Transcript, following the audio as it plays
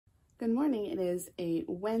Good morning. It is a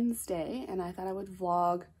Wednesday and I thought I would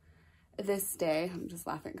vlog this day. I'm just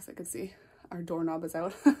laughing because I can see our doorknob is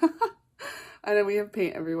out. I know we have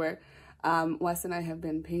paint everywhere. Wes and I have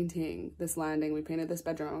been painting this landing. We painted this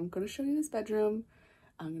bedroom. I'm going to show you this bedroom.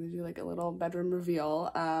 I'm going to do like a little bedroom reveal,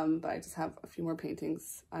 but I just have a few more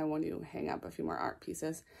paintings. I want to hang up a few more art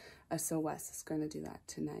pieces. So Wes is going to do that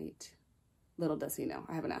tonight. Little does he know.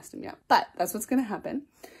 I haven't asked him yet, but that's what's going to happen.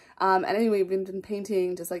 And anyway, we've been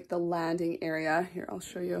painting just like the landing area. Here, I'll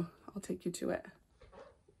show you. I'll take you to it.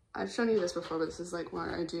 I've shown you this before, but this is like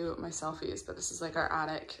where I do my selfies, but this is like our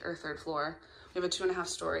attic or third floor. We have a 2.5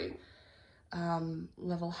 story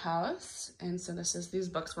level house. And so these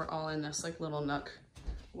books were all in this like little nook,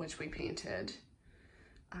 which we painted.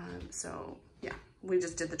 So yeah, we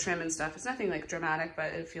just did the trim and stuff. It's nothing like dramatic,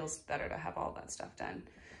 but it feels better to have all that stuff done.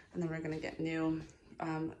 And then we're gonna get new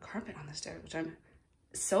carpet on the stairs, which I'm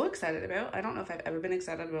so excited about. I don't know if I've ever been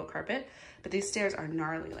excited about carpet, but these stairs are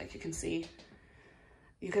gnarly. Like you can see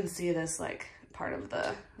this like part of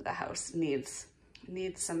the house needs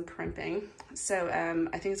some primping. So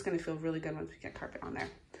I think it's gonna feel really good once we get carpet on there.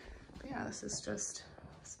 But yeah, this is just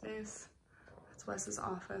space. That's Wes's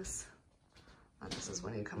office. And this is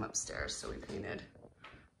when you come upstairs. So we painted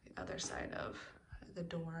the other side of the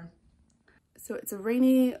door. So it's a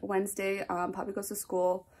rainy Wednesday. Poppy goes to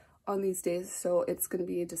school on these days, so it's gonna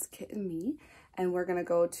be just Kit and me, and we're gonna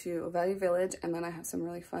go to Value Village, and then I have some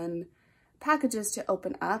really fun packages to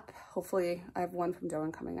open up. Hopefully, I have one from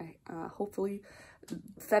Dôen coming. Hopefully,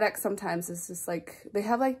 FedEx sometimes is just like, they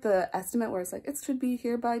have like the estimate where it's like, it should be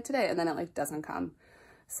here by today, and then it like doesn't come.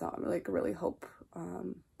 So I like really hope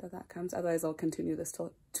that comes. Otherwise, I'll continue this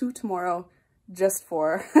to tomorrow just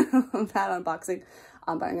for that unboxing.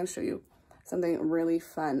 But I'm gonna show you something really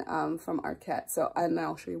fun from Arquette. So, and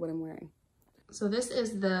I'll show you what I'm wearing. So this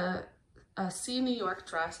is the C New York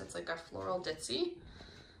dress. It's like a floral ditzy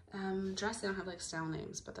dress. They don't have like style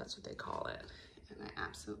names, but that's what they call it. And I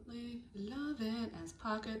absolutely love it. As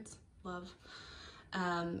pockets, love.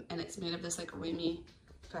 And it's made of this like roomy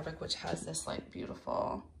fabric, which has this like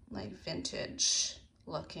beautiful, like vintage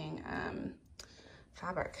looking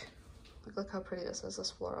fabric. Look how pretty this is,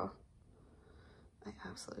 this floral. I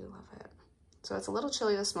absolutely love it. So it's a little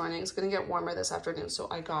chilly this morning. It's gonna get warmer this afternoon. So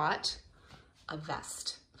I got a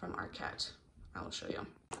vest from Arquette. I will show you.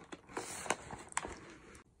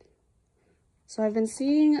 So I've been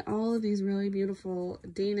seeing all of these really beautiful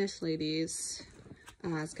Danish ladies,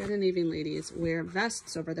 Scandinavian ladies, wear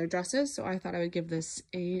vests over their dresses. So I thought I would give this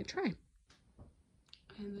a try.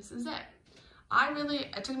 And this is it.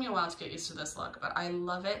 It took me a while to get used to this look, but I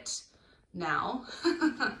love it now.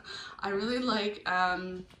 I really like,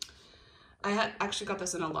 I had actually got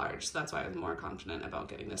this in a large, so that's why I was more confident about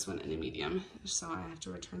getting this one in a medium. So I have to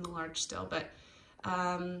return the large still, but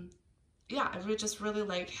yeah, I just really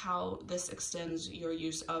like how this extends your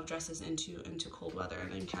use of dresses into cold weather,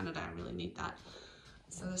 and in Canada I really need that.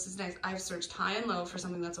 So this is nice. I've searched high and low for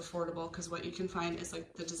something that's affordable, because what you can find is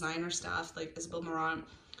like the designer stuff, like Isabel Marant,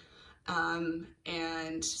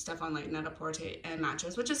 and stuff on like Net-a-Porter and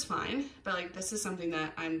Matches, which is fine, but like this is something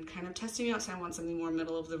that I'm kind of testing out, so I want something more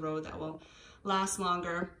middle of the road that will last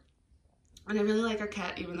longer. And I really like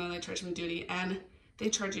Arquette, even though they charge me duty, and they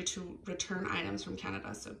charge you to return items from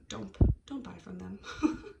Canada, so don't buy from them.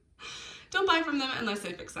 Don't buy from them unless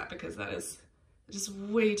they fix that, because that is just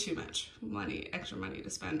way too much money, extra money to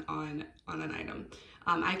spend on an item.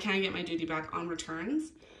 I can get my duty back on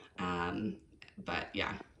returns, but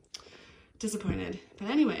yeah, disappointed. But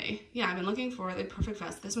anyway, yeah, I've been looking for the perfect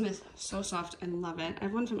vest. This one is so soft and love it. I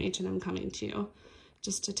have one from H&M coming too,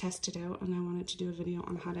 just to test it out, and I wanted to do a video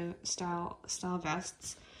on how to style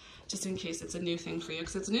vests, just in case it's a new thing for you,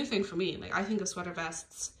 because it's a new thing for me. Like, I think of sweater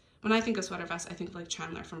vests, when I think of sweater vests, I think of like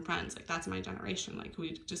Chandler from Friends. Like, that's my generation. Like,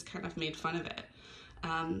 we just kind of made fun of it.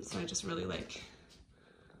 So I just really like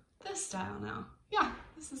this style now. Yeah,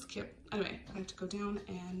 this is cute. Anyway, I have to go down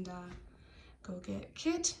and go get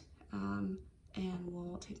Kit, and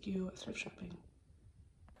we'll take you thrift shopping.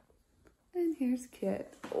 And here's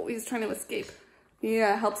Kit. Oh, he's trying to escape. He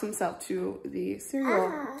helps himself to the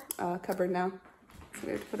cereal cupboard now. So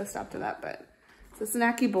we have to put a stop to that, but it's a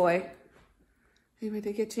snacky boy. Anyway,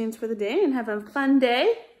 they get changed for the day and have a fun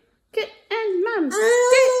day. Kit and Mom's day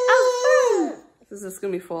of fun. This is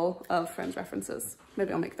gonna be full of Friends references.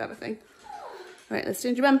 Maybe I'll make that a thing. All right, let's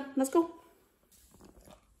change your bum. Let's go.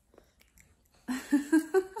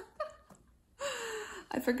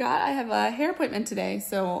 I forgot I have a hair appointment today,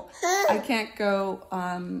 so I can't go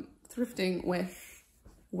thrifting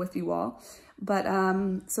with you all. But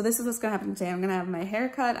so this is what's gonna happen today. I'm gonna have my hair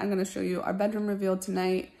cut. I'm gonna show you our bedroom reveal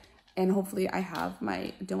tonight. and hopefully I have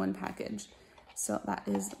my Dôen package. So that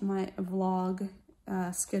is my vlog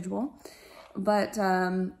schedule. But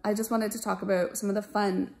I just wanted to talk about some of the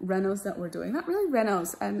fun renos that we're doing. Not really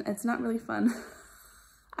renos, and it's not really fun,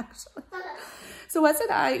 actually. So Wes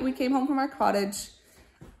and we came home from our cottage,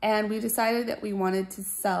 and we decided that we wanted to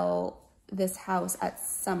sell this house at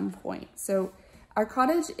some point. So our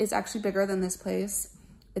cottage is actually bigger than this place.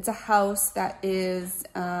 It's a house that is,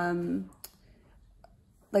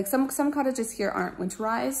 like some cottages here aren't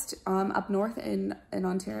winterized up north in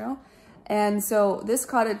Ontario. And so this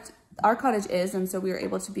cottage, our cottage is, and so we were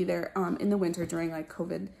able to be there in the winter during like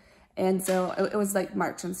COVID. And so it was like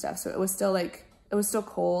March and stuff. So it was still like, it was still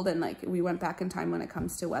cold, and like we went back in time when it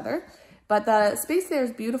comes to weather. But the space there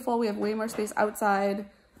is beautiful. We have way more space outside.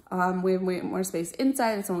 We have way more space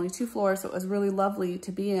inside. It's only 2 floors, so it was really lovely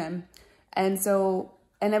to be in. And so,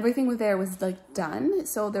 and everything there was like done.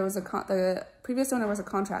 So there was the previous owner was a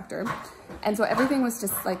contractor. And so everything was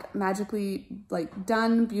just like magically like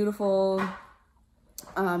done, beautiful.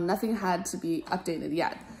 Nothing had to be updated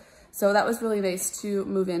yet. So that was really nice to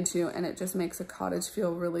move into, and it just makes a cottage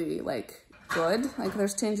feel really like good. Like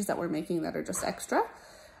there's changes that we're making that are just extra.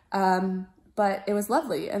 But it was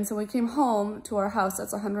lovely. And so we came home to our house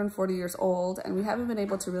that's 140 years old, and we haven't been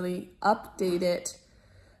able to really update it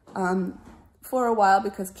for a while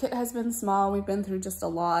because Kit has been small. We've been through just a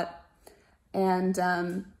lot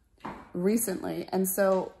and recently. And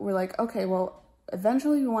so we're like, okay, well,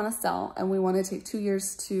 eventually we want to sell, and we want to take 2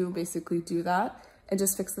 years to basically do that and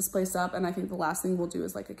just fix this place up. And I think the last thing we'll do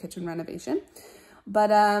is like a kitchen renovation.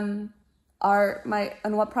 But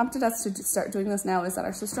and what prompted us to start doing this now is that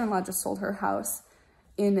our sister-in-law just sold her house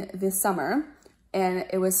in this summer, and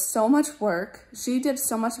it was so much work. She did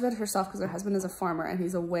so much of it herself because her husband is a farmer and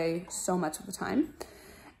he's away so much of the time.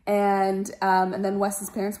 And then Wes's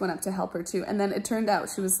parents went up to help her too. And then it turned out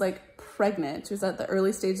she was like pregnant. She was at the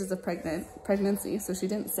early stages of pregnancy, so she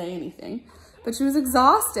didn't say anything, but she was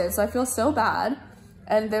exhausted. So I feel so bad.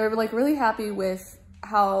 And they were like really happy with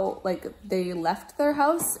how like they left their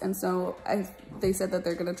house, and so they said that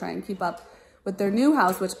they're going to try and keep up with their new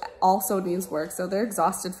house, which also needs work. So they're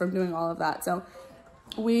exhausted from doing all of that. So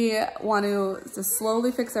we want to just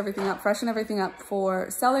slowly fix everything up, freshen everything up for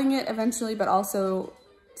selling it eventually, but also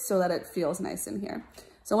so that it feels nice in here.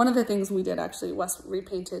 So one of the things we did actually was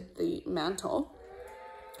repainted the mantle,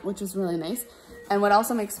 which is really nice. And what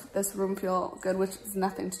also makes this room feel good, which has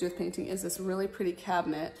nothing to do with painting, is this really pretty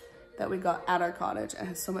cabinet that we got at our cottage. It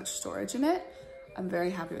has so much storage in it. I'm very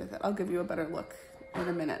happy with it. I'll give you a better look in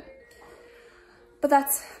a minute. But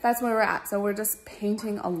that's where we're at. So we're just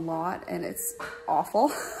painting a lot, and it's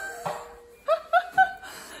awful.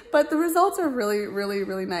 But the results are really, really,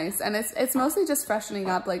 really nice. And it's mostly just freshening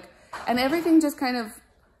up, like, and everything just kind of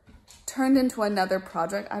turned into another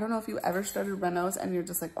project. I don't know if you ever started renos and you're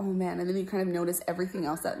just like, oh man, and then you kind of notice everything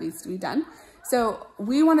else that needs to be done. So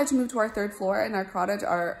we wanted to move to our 3rd floor in our cottage.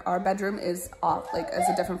 Our bedroom is off, like as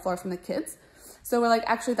a different floor from the kids. So we're like,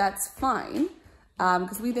 actually that's fine.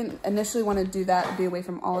 Because we didn't initially want to do that and be away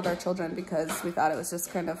from all of our children because we thought it was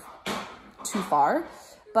just kind of too far.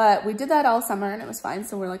 But we did that all summer and it was fine.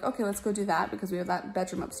 So we're like, okay, let's go do that because we have that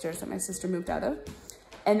bedroom upstairs that my sister moved out of.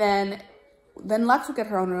 And then Lux will get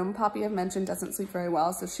her own room. Poppy, I've mentioned, doesn't sleep very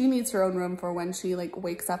well. So she needs her own room for when she like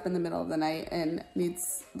wakes up in the middle of the night and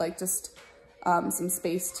needs like just some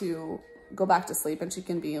space to go back to sleep, and she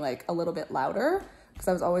can be like a little bit louder because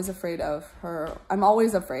I was always afraid of her. I'm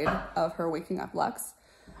always afraid of her waking up Lux.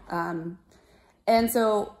 And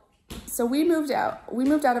so we moved out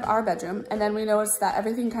of our bedroom, and then we noticed that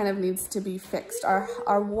everything kind of needs to be fixed.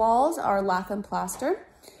 Our walls are lath and plaster.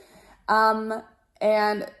 And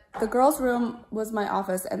the girls' room was my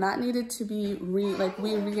office, and that needed to be we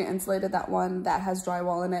re-insulated that one that has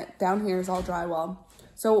drywall in it. Down here is all drywall.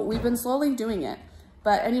 So we've been slowly doing it.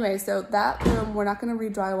 But anyway, so that room, we're not going to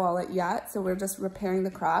re-drywall it yet. So we're just repairing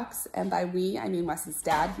the cracks. And by we, I mean Wes's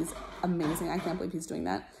dad. He's amazing. I can't believe he's doing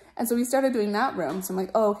that. And so we started doing that room. So I'm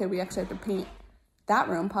like, oh, okay, we actually have to paint that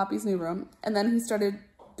room, Poppy's new room. And then he started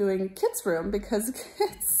doing Kit's room because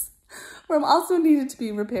Kit's room also needed to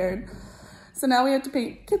be repaired. So now we have to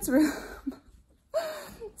paint Kit's room.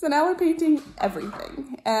 So now we're painting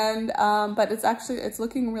everything. And, but it's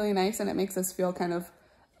looking really nice, and it makes us feel kind of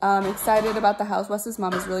excited about the house. Wes's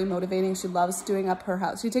mom is really motivating. She loves doing up her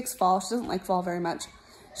house. She takes fall. She doesn't like fall very much.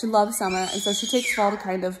 She loves summer. And so she takes fall to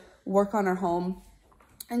kind of work on her home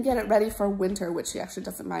and get it ready for winter, which she actually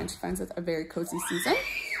doesn't mind. She finds it a very cozy season.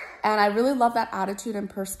 And I really love that attitude and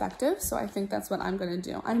perspective. So I think that's what I'm going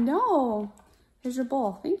to do. I know. Here's your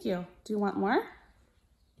bowl. Thank you. Do you want more?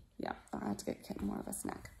 Yeah, I have to get Kit more of a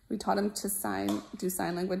snack. We taught him to do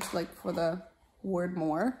sign language like for the word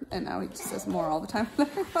more, and now he just says more all the time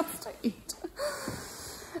whenever he wants to eat.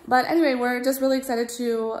 But anyway, we're just really excited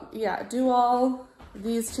to, yeah, do all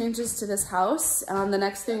these changes to this house. The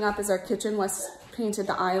next thing up is our kitchen. Wes painted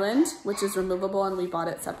the island, which is removable, and we bought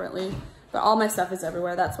it separately. But all my stuff is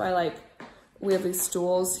everywhere. That's why, like, we have these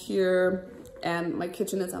stools here, and my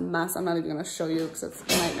kitchen is a mess. I'm not even gonna show you because it's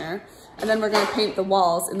a nightmare. And then we're gonna paint the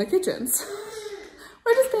walls in the kitchens.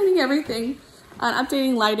 We're just painting everything,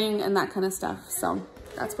 updating lighting and that kind of stuff. So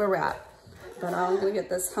that's where we're at. But I'm gonna get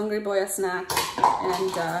this hungry boy a snack,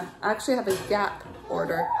 and I actually have a Gap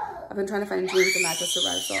order. I've been trying to find jeans and that just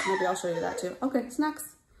arrived, so maybe I'll show you that too. Okay,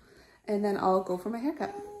 snacks. And then I'll go for my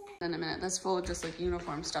haircut. In a minute, that's full of just like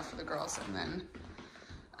uniform stuff for the girls, and then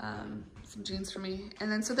some jeans for me.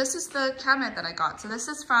 And then, so this is the cabinet that I got. So this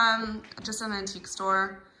is from just an antique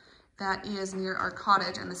store that is near our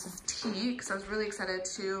cottage, and this is tea, because I was really excited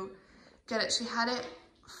to get it. She had it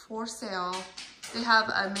for sale. They have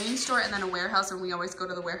a main store and then a warehouse, and we always go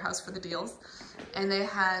to the warehouse for the deals. And they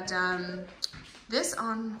had this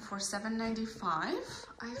on for $7.95,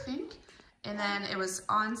 I think. And then it was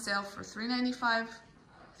on sale for $3.95. I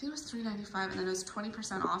think it was $3.95, and then it was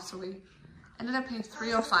 20% off, so we ended up paying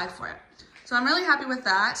 $3.05 for it. So I'm really happy with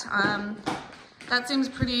that. That seems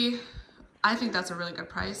pretty, I think that's a really good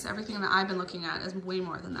price. Everything that I've been looking at is way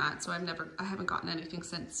more than that, so I haven't gotten anything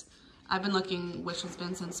since. I've been looking, which has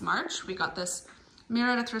been since March. We got this mirror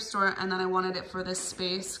at a thrift store, and then I wanted it for this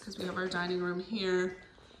space because we have our dining room here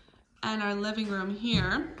and our living room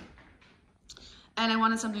here. And I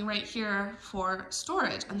wanted something right here for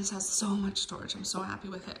storage, and this has so much storage. I'm so happy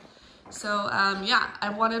with it. So yeah, I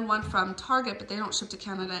wanted one from Target, but they don't ship to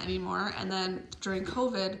Canada anymore. And then during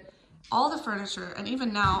COVID, all the furniture, and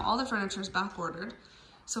even now, all the furniture is back ordered.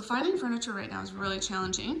 So finding furniture right now is really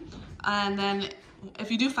challenging. And then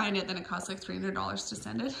if you do find it, then it costs like $300 to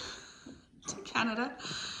send it to Canada.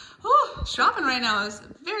 Oh, shopping right now is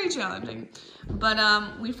very challenging.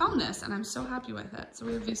 But we found this, and I'm so happy with it. So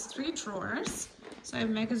we have these 3 drawers. So I have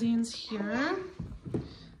magazines here.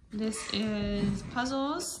 This is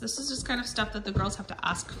puzzles. This is just kind of stuff that the girls have to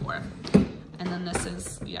ask for. And then this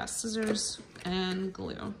is, yeah, scissors and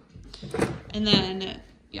glue. And then,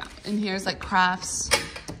 yeah, in here is like crafts,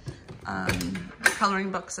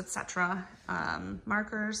 coloring books, etc.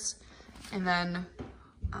 Markers. And then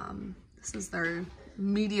this is their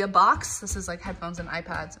media box. This is like headphones and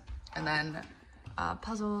iPads. And then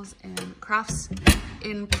puzzles and crafts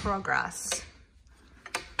in progress.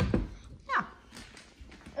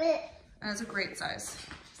 And it's a great size.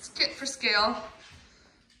 It's Kit for scale.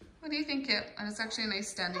 What do you think, Kit? And it's actually a nice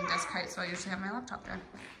standing desk height, so I usually have my laptop there.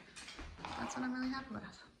 That's what I'm really happy with.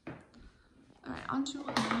 All right, on to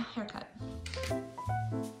my haircut.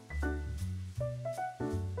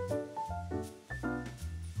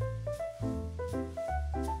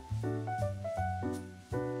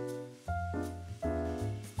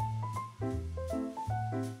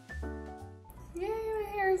 Yay, my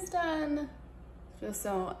hair is done. Feels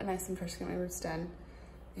so nice and fresh to get my roots done,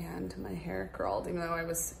 and my hair curled, even though I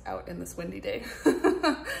was out in this windy day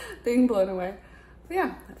being blown away. But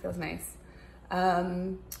yeah, that feels nice.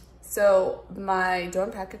 So my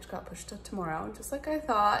Dôen package got pushed to tomorrow, just like I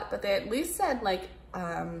thought, but they at least said like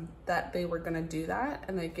that they were gonna do that,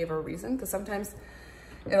 and they gave a reason, because sometimes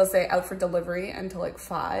it'll say out for delivery until like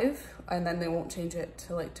 5, and then they won't change it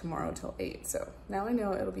to like tomorrow till 8. So now I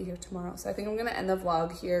know it'll be here tomorrow. So I think I'm gonna end the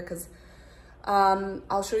vlog here, because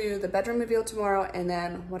I'll show you the bedroom reveal tomorrow, and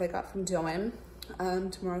then what I got from Dôen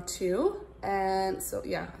tomorrow too. And so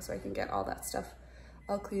yeah, so I can get all that stuff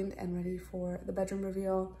all cleaned and ready for the bedroom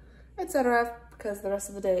reveal, etc. Because the rest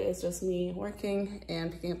of the day is just me working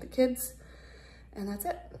and picking up the kids, and that's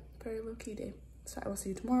it. Very low-key day. So I will see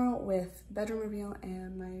you tomorrow with bedroom reveal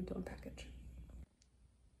and my Dôen package.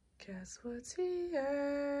 Guess what's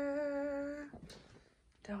here?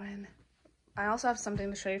 Dôen. I also have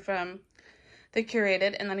something to show you from the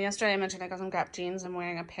Curated, and then yesterday I mentioned I got some Gap jeans. I'm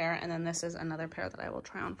wearing a pair, and then this is another pair that I will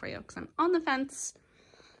try on for you because I'm on the fence,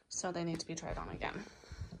 so they need to be tried on again.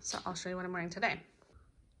 So I'll show you what I'm wearing today.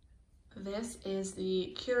 This is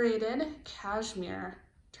the Curated cashmere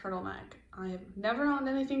turtleneck. I've never owned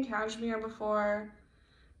anything cashmere before,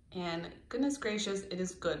 and goodness gracious, it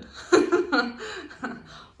is good.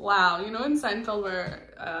 Wow, you know in Seinfeld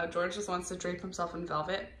where George just wants to drape himself in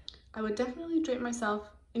velvet? I would definitely drape myself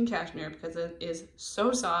in cashmere because it is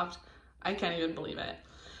so soft. I can't even believe it.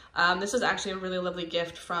 This is actually a really lovely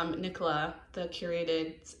gift from Nicola, the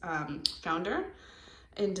Curated founder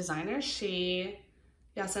and designer. She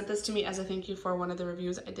sent this to me as a thank you for one of the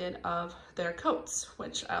reviews I did of their coats,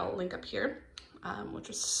 which I'll link up here. which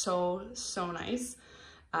was so nice.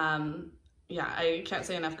 Yeah, I can't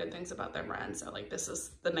say enough good things about their brand. So like, this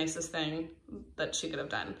is the nicest thing that she could have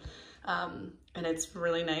done. And it's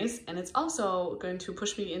really nice. And it's also going to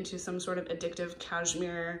push me into some sort of addictive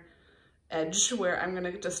cashmere edge where I'm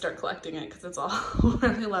gonna just start collecting it because it's all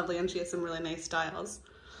really lovely and she has some really nice styles.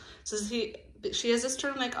 So she has this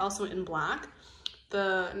turtleneck also in black.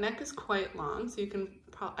 The neck is quite long, so you can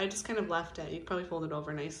I just kind of left it. You can probably fold it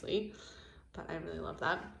over nicely, but I really love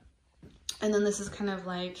that. And then this is kind of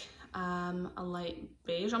like a light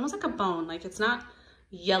beige, almost like a bone. Like, it's not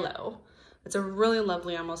yellow. It's a really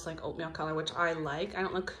lovely, almost like oatmeal color, which I like. I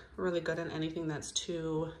don't look really good in anything that's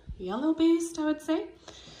too yellow based, I would say.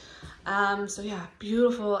 So yeah,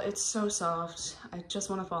 beautiful. It's so soft. I just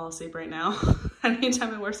want to fall asleep right now.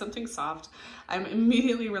 Anytime I wear something soft, I'm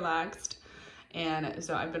immediately relaxed. And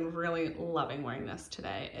so I've been really loving wearing this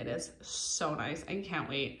today. It is so nice. I can't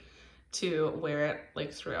wait to wear it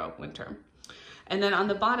like throughout winter. And then on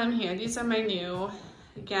the bottom here, these are my new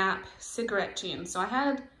Gap cigarette jeans. So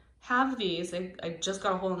I have these. I just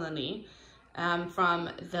got a hole in the knee from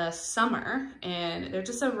the summer, and they're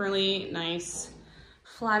just a really nice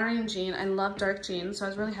flattering jean. I love dark jeans, so I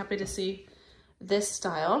was really happy to see this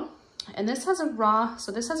style. And this has a raw,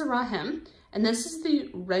 so this has a raw hem, and this is the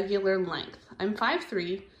regular length. I'm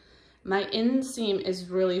 5'3". My inseam is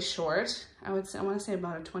really short. I want to say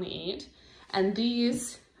about a 28. And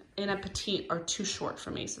these in a petite are too short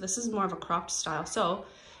for me. So this is more of a cropped style. So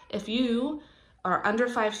if you are under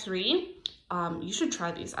 5'3", you should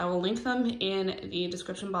try these. I will link them in the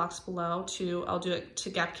description box below I'll do it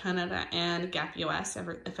to Gap Canada and Gap US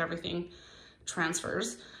if everything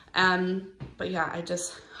transfers. But yeah, I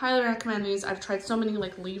just highly recommend these. I've tried so many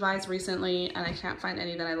like Levi's recently and I can't find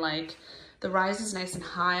any that I like. The rise is nice and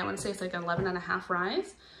high. I want to say it's like 11.5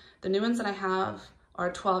 rise. The new ones that I have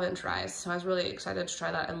are 12-inch rise. So I was really excited to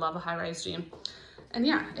try that. I love a high rise jean. And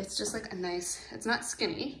yeah, it's just like a nice, it's not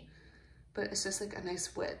skinny, but it's just like a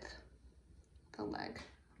nice width. The leg,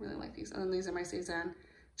 really like these. And then these are my Cezanne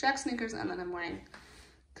Jack sneakers, and then I'm wearing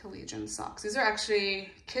Collegian socks. These are actually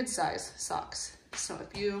kid size socks. So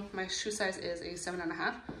if my shoe size is a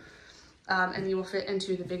 7.5, and you will fit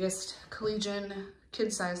into the biggest Collegian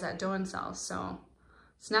kid size that Dôen sells. So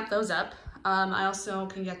snap those up. I also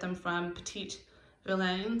can get them from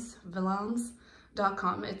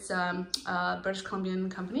petitvillains.com. It's a British Columbian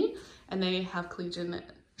company, and they have Collegian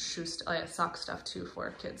sock stuff too for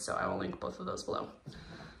kids. So I will link both of those below.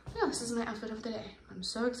 Yeah, this is my outfit of the day. I'm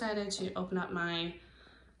so excited to open up my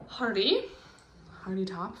Hardy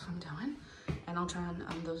top from Dôen, and I'll try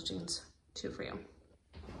on those jeans too for you.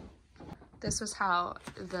 This was how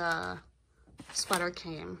the sweater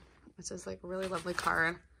came. It's just like a really lovely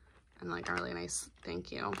card and like a really nice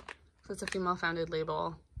thank you. So it's a female founded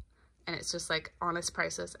label, and it's just like honest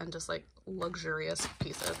prices and just like luxurious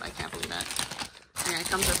pieces. I can't believe it. And it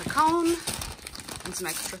comes with a comb and some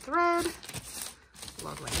extra thread.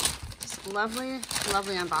 Lovely. Just lovely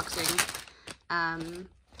unboxing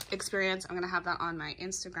experience. I'm gonna have that on my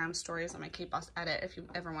Instagram stories on my Kait Bos edit if you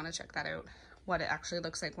ever want to check that out, what it actually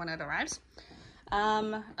looks like when it arrives.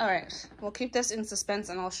 All right, we'll keep this in suspense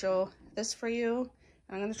and I'll show this for you.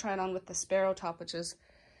 I'm gonna try it on with the Sparrow top, which is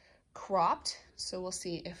cropped. So we'll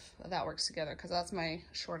see if that works together because that's my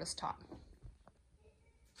shortest top.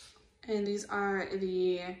 And these are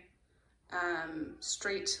the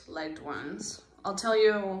straight legged ones. I'll show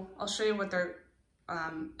you what they're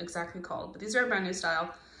exactly called, but these are a brand new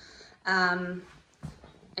style. And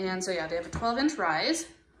so yeah, they have a 12-inch rise,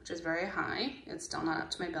 which is very high. It's still not up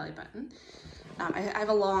to my belly button. I have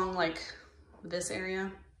a long, like this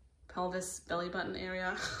area, pelvis, belly button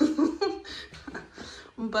area.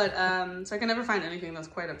 But, so I can never find anything that's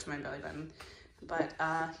quite up to my belly button. But,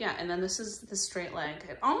 yeah, and then this is the straight leg.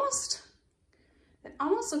 It almost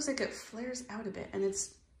looks like it flares out a bit, and it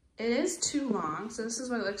is too long. So this is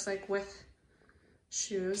what it looks like with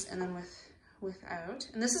shoes and then without.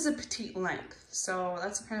 And this is a petite length, so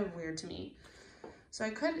that's kind of weird to me. So I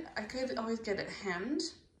could always get it hemmed,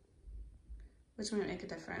 which might make a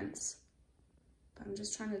difference. But I'm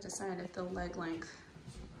just trying to decide if the leg length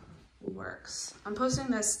works. I'm posting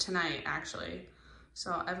this tonight, actually.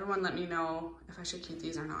 So everyone let me know if I should keep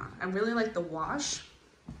these or not. I really like the wash.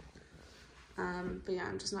 But yeah,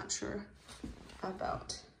 I'm just not sure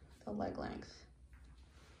about the leg length.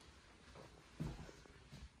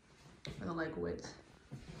 Or the leg width.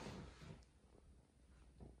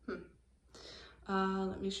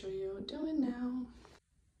 Let me show you Dôen now.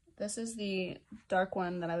 This is the dark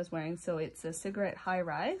one that I was wearing. So it's a cigarette high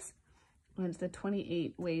rise. And it's the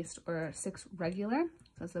 28 waist or 6 regular.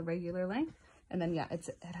 So it's the regular length. And then yeah, it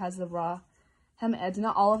has the raw hem edge.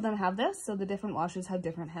 Not all of them have this, so the different washes have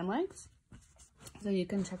different hem lengths. So you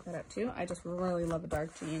can check that out too. I just really love a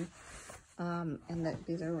dark jean. And that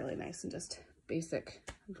these are really nice and just basic,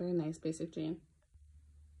 very nice basic jean.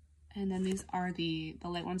 And then these are the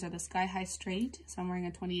light ones are the Sky High Straight. So I'm wearing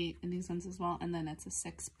a 28 in these ones as well. And then it's a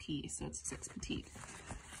 6P, so it's a 6 petite,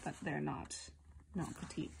 but they're not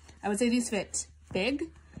petite. I would say these fit big.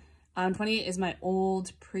 28 is my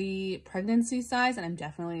old pre-pregnancy size, and I'm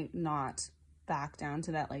definitely not back down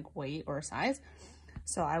to that like weight or size.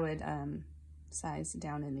 So I would size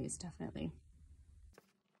down in these definitely.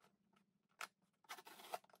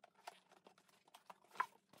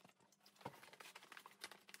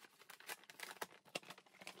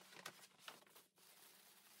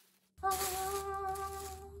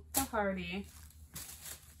 Doen Hardy.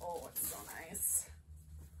 Oh, it's so nice.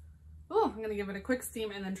 Oh, I'm gonna give it a quick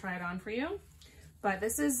steam and then try it on for you. But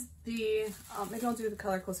this is the, maybe I'll do the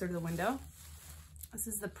color closer to the window. This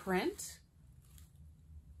is the print.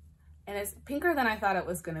 And it's pinker than I thought it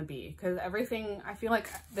was gonna be, because everything, I feel like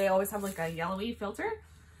they always have like a yellowy filter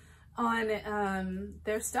on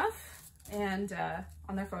their stuff and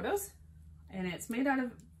on their photos. And it's made out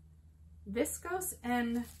of viscose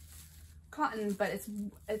and cotton, but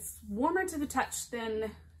it's warmer to the touch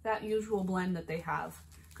than that usual blend that they have,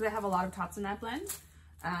 because I have a lot of tops in that blend.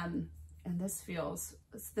 And this feels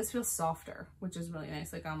softer, which is really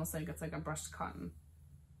nice, like almost like it's like a brushed cotton.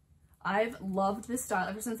 I've loved this style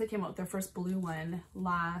ever since they came out with their first blue one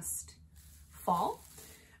last fall,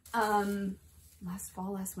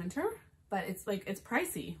 last winter. But it's like, it's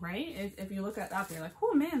pricey, right? If you look at that, you're like,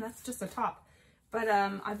 oh man, that's just a top. But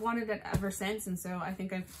I've wanted it ever since, and so I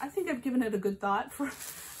think I've given it a good thought for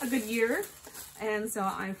a good year, and so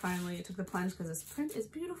I finally took the plunge because this print is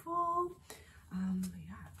beautiful. But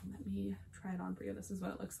yeah, let me try it on for you. This is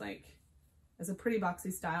what it looks like. It's a pretty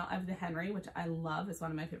boxy style. I have the Henry, which I love. It's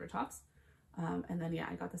one of my favorite tops. And then yeah,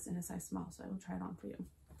 I got this in a size small, so I will try it on for you.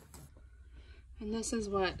 And this is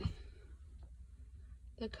what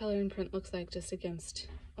the color and print looks like just against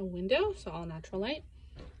a window, so all natural light.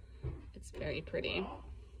 It's very pretty.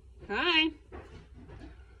 Hi.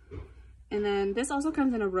 And then this also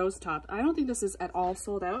comes in a rose top. I don't think this is at all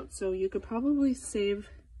sold out, so you could probably save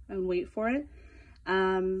and wait for it.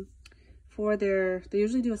 They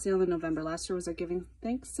usually do a sale in November. Last year was a Giving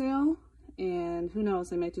Thanks sale, and who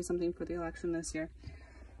knows, they might do something for the election this year.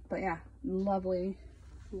 But yeah, lovely,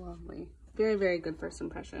 lovely. Very, very good first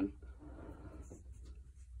impression.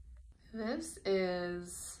 This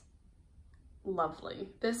is lovely.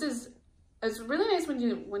 It's really nice when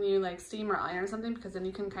you like steam or iron something, because then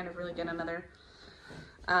you can kind of really get another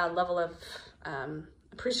level of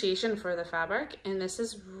appreciation for the fabric. And this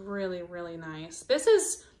is really, really nice. This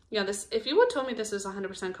is, yeah, this, if you would have told me this is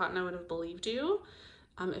 100% cotton, I would have believed you.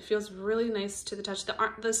 It feels really nice to the touch.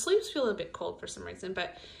 The sleeves feel a bit cold for some reason,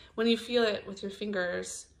 but when you feel it with your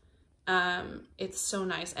fingers, it's so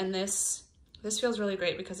nice. And this feels really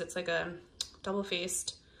great because it's like a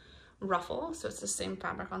double-faced ruffle, so it's the same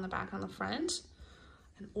fabric on the back and on the front.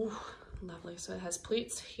 And oh, lovely. So it has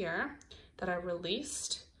pleats here that are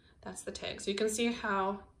released. That's the tag. So you can see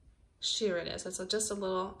how sheer it is. It's just a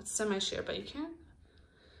little, it's semi-sheer, but you can't,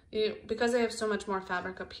 because they have so much more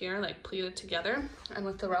fabric up here, like pleated together, and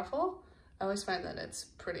with the ruffle, I always find that it's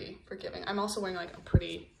pretty forgiving. I'm also wearing like a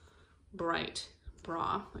pretty bright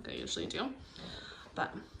bra, like I usually do.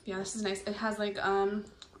 But yeah, this is nice. It has like a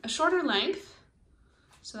shorter length.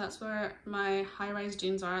 So that's where my high-rise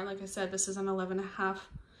jeans are. Like I said, this is an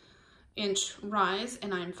 11.5-inch rise,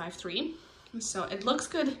 and I'm 5'3". So it looks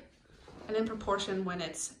good and in proportion when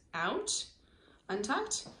it's out,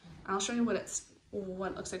 untucked. I'll show you what it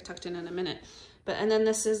looks like tucked in a minute. And then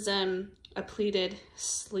this is a pleated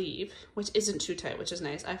sleeve, which isn't too tight, which is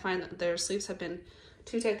nice. I find that their sleeves have been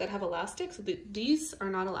too tight that have elastic. So these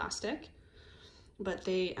are not elastic, but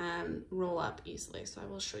they roll up easily. So I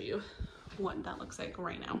will show you what that looks like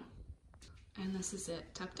right now. And this is it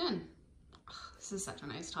tucked in. Oh, this is such a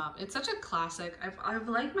nice top. It's such a classic. I've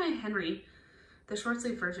liked my Henry, the short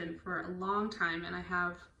sleeve version, for a long time, and I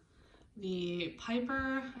have the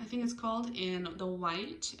Piper, I think it's called, in the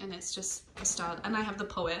white, and it's just a style. And I have the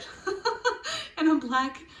Poet in a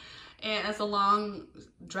black, and it's a long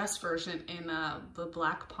dress version in the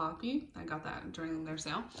black poppy. I got that during their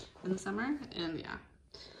sale in the summer, and yeah.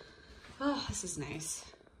 Oh, this is nice.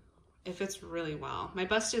 It fits really well. My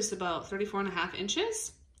bust is about 34.5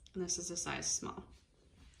 inches, and this is a size small.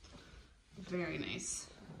 Very nice.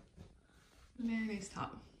 Very nice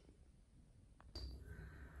top.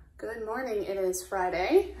 Good morning, it is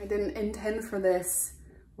Friday. I didn't intend for this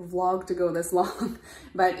vlog to go this long,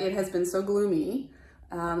 but it has been so gloomy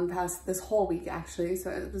past this whole week actually. So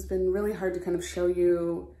it has been really hard to kind of show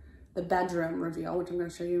you the bedroom reveal, which I'm going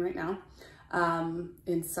to show you right now,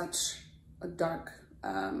 in such a dark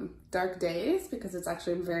days, because it's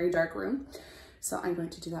actually a very dark room. So I'm going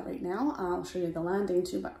to do that right now. I'll show you the landing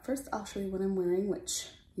too, but first I'll show you what I'm wearing, which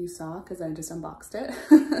you saw because I just unboxed it.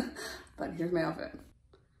 But here's my outfit.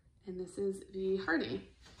 And this is the Hardy.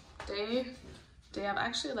 Day of,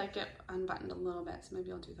 actually like it unbuttoned a little bit, so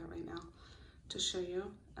maybe I'll do that right now to show you.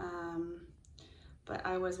 But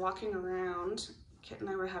I was walking around, Kit and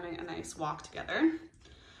I were having a nice walk together,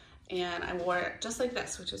 and I wore it just like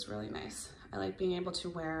this, which is really nice. I like being able to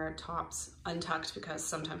wear tops untucked because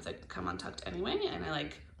sometimes they come untucked anyway, and I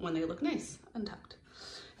like when they look nice untucked.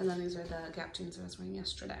 And then these are the Gap jeans I was wearing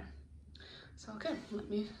yesterday. So okay, let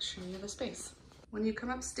me show you the space. When you come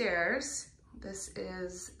upstairs, this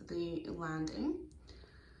is the landing,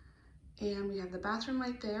 and we have the bathroom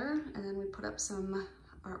right there, and then we put up some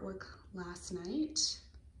artwork last night,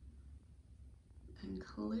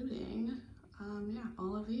 including yeah,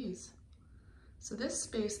 all of these. So this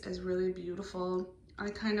space is really beautiful. I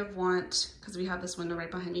kind of want, because we have this window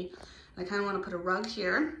right behind me, I kind of want to put a rug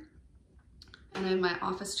here and then my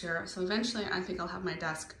office chair. So eventually I think I'll have my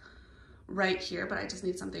desk right here, but I just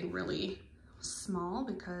need something really small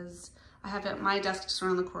because I have my desk just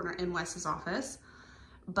around the corner in Wes's office.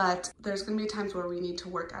 But there's going to be times where we need to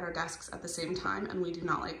work at our desks at the same time, and we do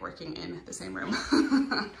not like working in the same room.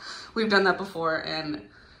 We've done that before, and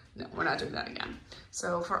no, we're not doing that again.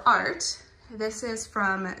 So for art, this is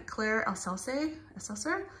from Claire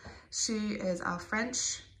Elsesser. She is a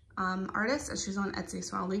French artist, and she's on Etsy,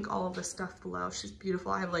 so I'll link all of this stuff below. She's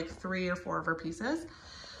beautiful. I have like 3 or 4 of her pieces,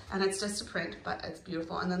 and it's just a print, but it's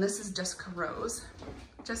beautiful. And then this is Jessica Rose.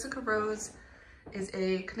 Jessica Rose is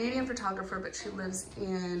a Canadian photographer, but she lives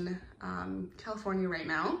in California right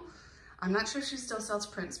now. I'm not sure if she still sells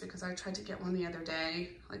prints because I tried to get one the other day,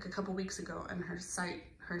 like a couple weeks ago, and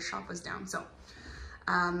her shop was down. So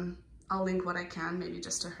I'll link what I can, maybe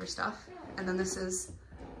just to her stuff. And then this is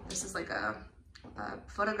like a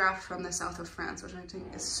photograph from the south of France, which I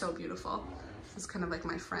think is so beautiful. This is kind of like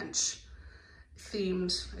my French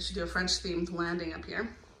themed, I should do a French themed landing up here.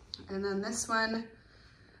 And then this one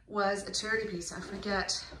was a charity piece. I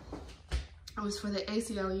forget, it was for the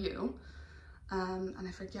ACLU, and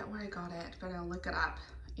I forget where I got it, but I'll look it up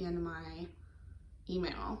in my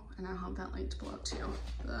email, and I'll have that linked below too,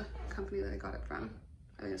 the company that I got it from.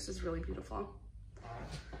 I think this is really beautiful.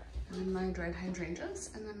 And then my dried hydrangeas,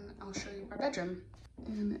 and then I'll show you our bedroom.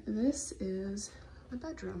 And this is the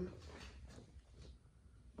bedroom.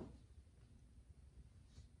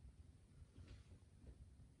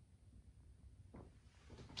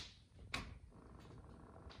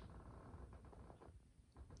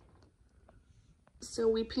 So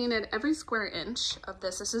we painted every square inch of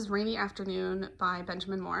this. This is Rainy Afternoon by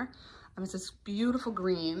Benjamin Moore. It's this beautiful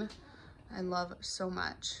green I love so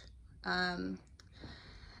much. And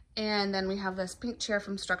then we have this pink chair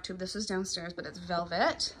from StruckTube. This is downstairs, but it's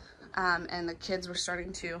velvet. And the kids were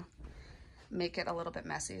starting to make it a little bit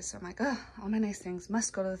messy. So I'm like, oh, all my nice things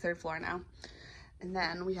must go to the 3rd floor now. And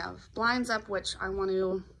then we have blinds up, which I want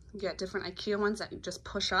to get different IKEA ones that you just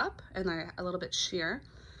push up and they're a little bit sheer.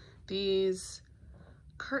 These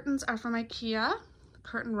curtains are from IKEA.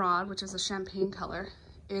 Curtain rod, which is a champagne color,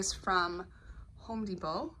 is from Home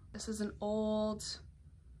Depot. This is an old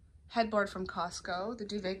headboard from Costco. The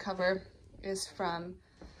duvet cover is from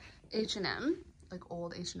H&M, like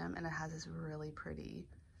old H&M, and it has this really pretty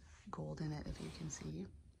gold in it, if you can see.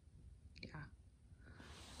 Yeah,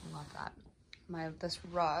 I love that. This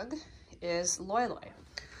rug is Loy Loy,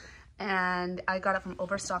 and I got it from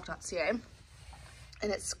overstock.ca,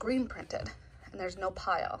 and it's screen printed, and there's no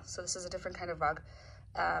pile. So this is a different kind of rug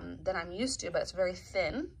than I'm used to, but it's very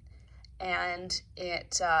thin, and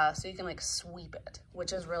it so you can like sweep it,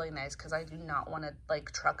 which is really nice because I do not want to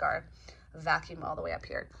like truck our vacuum all the way up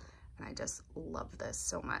here. And I just love this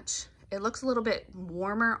so much. It looks a little bit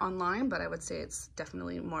warmer online, but I would say it's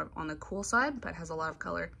definitely more on the cool side, but has a lot of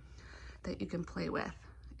color that you can play with.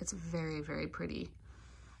 It's very, very pretty.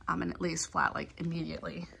 And it lays flat like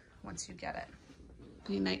immediately once you get it.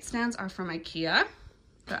 The nightstands are from IKEA.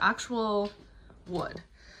 They're actual wood.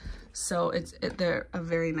 So they're a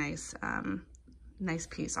very nice, nice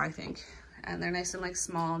piece, I think. And they're nice and like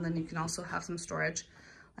small, and then you can also have some storage,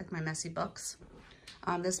 like my messy books.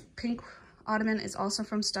 This pink ottoman is also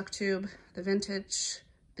from StuckTube.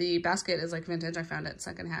 The basket is like vintage. I found it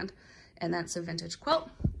secondhand, and that's a vintage quilt.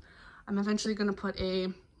 I'm eventually going to put a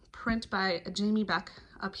print by Jamie Beck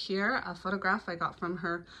up here, a photograph I got from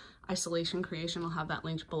her isolation creation. I'll have that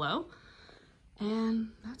linked below. And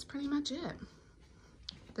that's pretty much it.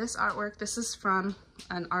 this artwork, this is from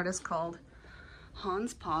an artist called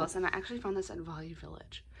Hans Paus, and I actually found this at Value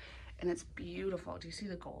Village, and it's beautiful. Do you see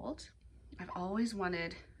the gold? I've always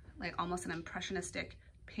wanted like almost an impressionistic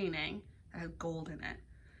painting that has gold in it,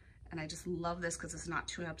 and I just love this because it's not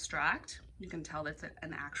too abstract. You can tell that's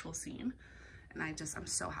an actual scene, and I'm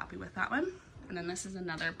so happy with that one. And then this is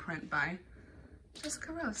another print by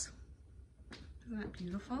Jessica Rose. Isn't that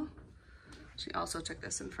beautiful? She also took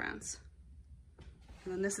this in France.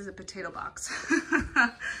 And then this is a potato box.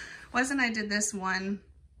 Wes and I did this one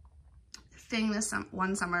thing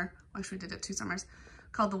one summer, actually we did it 2 summers,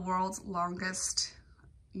 called the World's Longest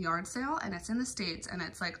Yard Sale, and it's in the States, and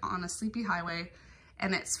it's like on a sleepy highway,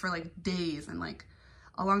 and it's for like days, and like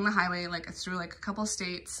along the highway, like it's through like a couple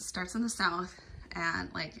states. It starts in the south,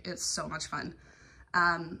 and like it's so much fun.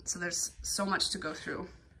 So there's so much to go through.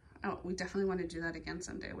 Oh, we definitely want to do that again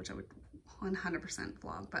someday, which I would 100%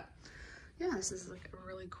 vlog. But yeah, this is like a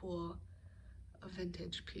really cool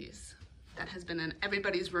vintage piece that has been in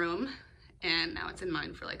everybody's room, and now it's in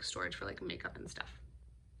mine for like storage for like makeup and stuff.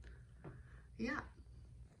 Yeah.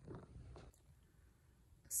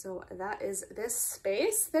 So that is this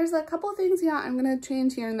space. There's a couple of things, yeah, I'm gonna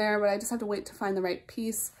change here and there, but I just have to wait to find the right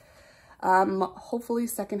piece. Hopefully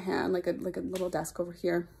secondhand, like a little desk over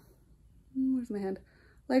here. Where's my hand?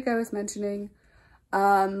 Like I was mentioning,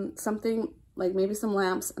 something like maybe some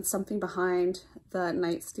lamps and something behind the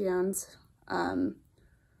nightstands,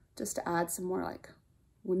 just to add some more like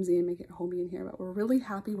whimsy and make it homey in here. But we're really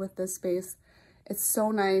happy with this space. It's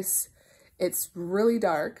so nice. It's really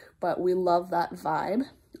dark, but we love that vibe.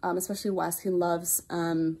 Especially Wes, he loves,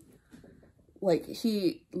 like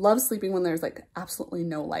he loves sleeping when there's like absolutely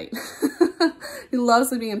no light. He loves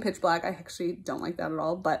sleeping in pitch black. I actually don't like that at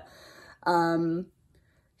all, but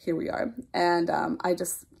here we are. And I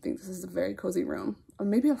just think this is a very cozy room. Or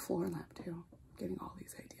maybe a floor lamp too. I'm getting all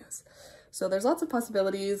these ideas. So there's lots of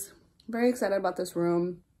possibilities. I'm very excited about this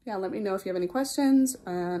room. Yeah, let me know if you have any questions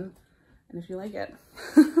and if you like it.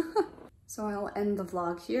 So I'll end the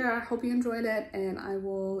vlog here. I hope you enjoyed it, and I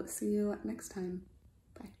will see you next time.